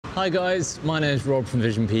Hi guys, my name is Rob from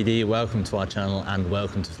Vision PD. Welcome to our channel and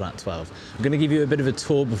welcome to Flat 12. I'm going to give you a bit of a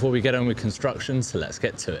tour before we get on with construction, so let's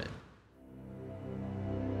get to it.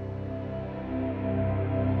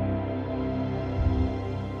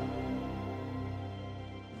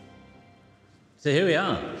 So here we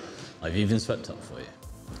are. I've even swept up for you.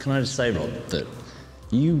 Can I just say, Rob, that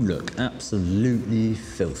you look absolutely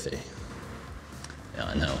filthy. Yeah,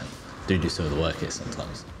 I know. I do some of the work here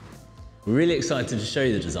sometimes. We're really excited to show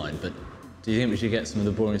you the design, but do you think we should get some of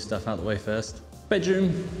the boring stuff out of the way first?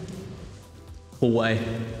 Bedroom, hallway,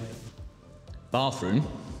 bathroom,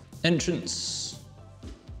 entrance,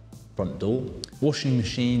 front door, washing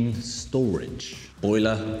machine, storage,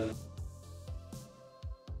 boiler,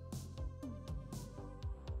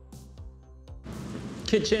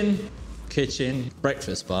 kitchen,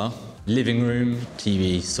 breakfast bar, living room,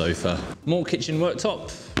 TV, sofa, more kitchen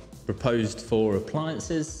worktop, proposed for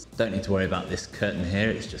appliances. Don't need to worry about this curtain here,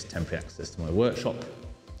 it's just temporary access to my workshop.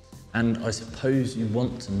 And I suppose you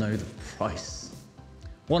want to know the price.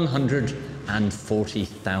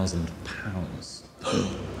 £140,000.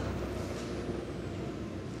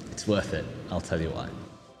 It's worth it, I'll tell you why.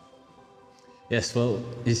 Yes, well,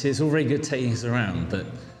 you see, it's all very good taking us around, but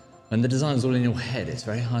when the design's all in your head, it's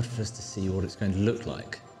very hard for us to see what it's going to look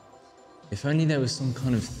like. If only there was some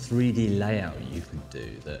kind of 3D layout you could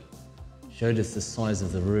do that showed us the size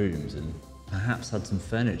of the rooms and perhaps had some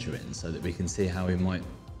furniture in so that we can see how we might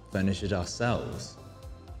furnish it ourselves.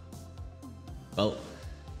 Well,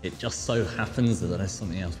 it just so happens that that is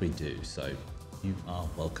something else we do, so you are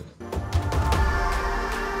welcome.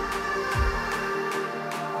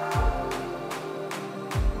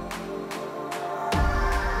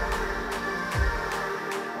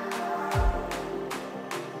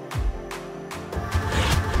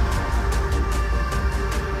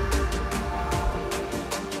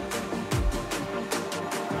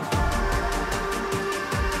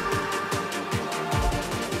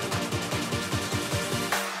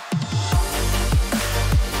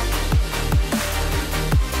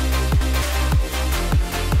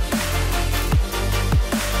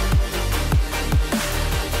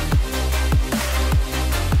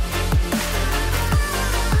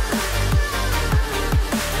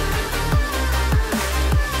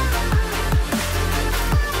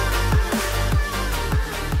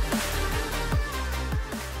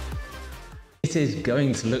 It is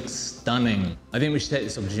going to look stunning. I think we should take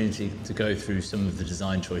this opportunity to go through some of the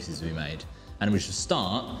design choices we made. And we should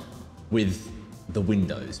start with the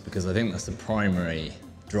windows, because I think that's the primary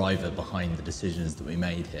driver behind the decisions that we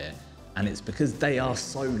made here. And it's because they are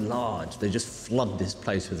so large, they just flood this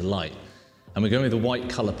place with light. And we're going with a white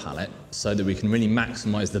color palette so that we can really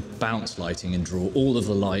maximize the bounce lighting and draw all of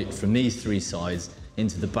the light from these three sides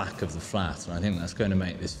into the back of the flat. And I think that's going to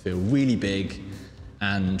make this feel really big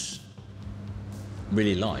and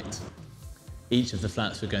really light. Each of the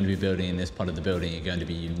flats we're going to be building in this part of the building are going to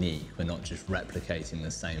be unique. We're not just replicating the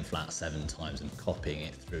same flat 7 times and copying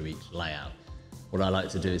it through each layout. What I like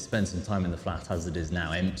to do is spend some time in the flat as it is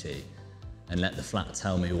now empty and let the flat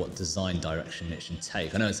tell me what design direction it should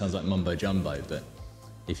take. I know it sounds like mumbo jumbo, but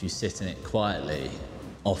if you sit in it quietly,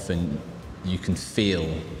 often you can feel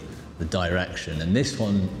the direction. And this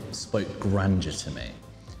one spoke grandeur to me.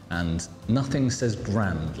 And nothing says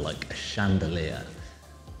grand like a chandelier.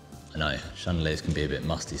 I know, chandeliers can be a bit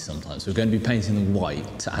musty sometimes. We're going to be painting them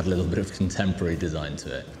white to add a little bit of contemporary design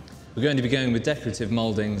to it. We're going to be going with decorative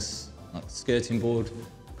mouldings like skirting board,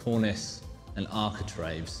 cornice and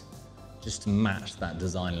architraves, just to match that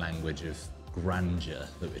design language of grandeur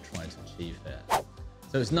that we're trying to achieve here.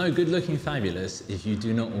 So it's no good looking fabulous if you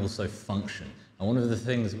do not also function. And one of the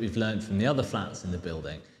things that we've learned from the other flats in the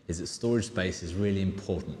building is that storage space is really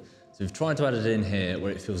important. So we've tried to add it in here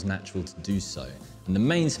where it feels natural to do so. And the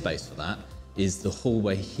main space for that is the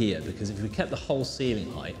hallway here, because if we kept the whole ceiling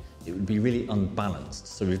height, it would be really unbalanced.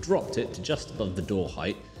 So we've dropped it to just above the door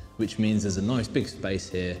height, which means there's a nice big space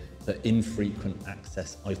here for infrequent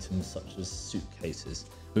access items such as suitcases.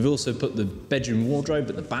 We've also put the bedroom wardrobe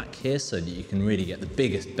at the back here so that you can really get the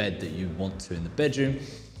biggest bed that you want to in the bedroom.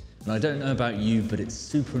 And I don't know about you, but it's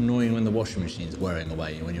super annoying when the washing machine's whirring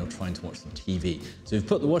away when you're trying to watch some TV. So we've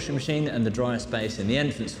put the washing machine and the dryer space in the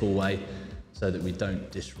entrance hallway so that we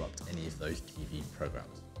don't disrupt any of those TV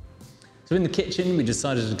programs. So in the kitchen, we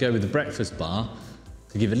decided to go with the breakfast bar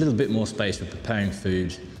to give a little bit more space for preparing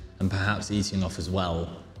food and perhaps eating off as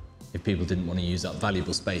well if people didn't want to use up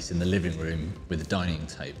valuable space in the living room with a dining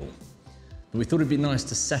table. But we thought it'd be nice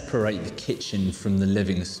to separate the kitchen from the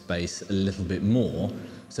living space a little bit more.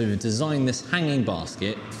 So we've designed this hanging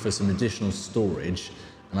basket for some additional storage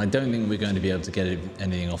And I don't think we're going to be able to get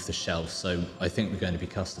anything off the shelf, so I think we're going to be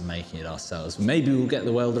custom making it ourselves. Maybe we'll get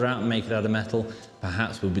the welder out and make it out of metal.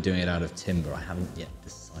 Perhaps we'll be doing it out of timber. I haven't yet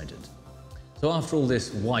decided. So after all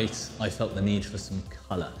this white, I felt the need for some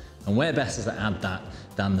colour. And where better to add that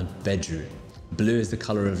than the bedroom? Blue is the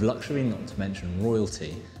colour of luxury, not to mention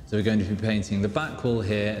royalty. So we're going to be painting the back wall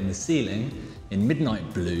here and the ceiling in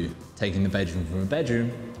midnight blue, taking the bedroom from a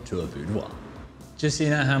bedroom to a boudoir. Just so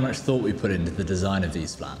you know how much thought we put into the design of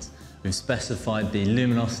these flats, we've specified the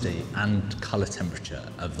luminosity and colour temperature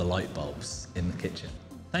of the light bulbs in the kitchen.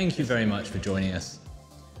 Thank you very much for joining us.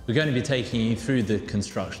 We're going to be taking you through the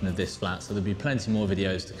construction of this flat, so there'll be plenty more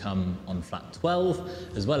videos to come on flat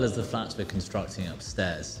 12, as well as the flats we're constructing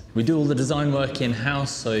upstairs. We do all the design work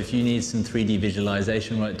in-house, so if you need some 3D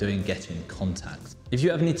visualization work doing, get in contact. If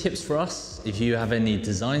you have any tips for us, if you have any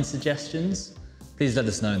design suggestions, please let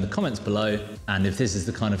us know in the comments below. And if this is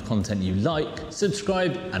the kind of content you like,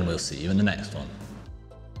 subscribe and we'll see you in the next one.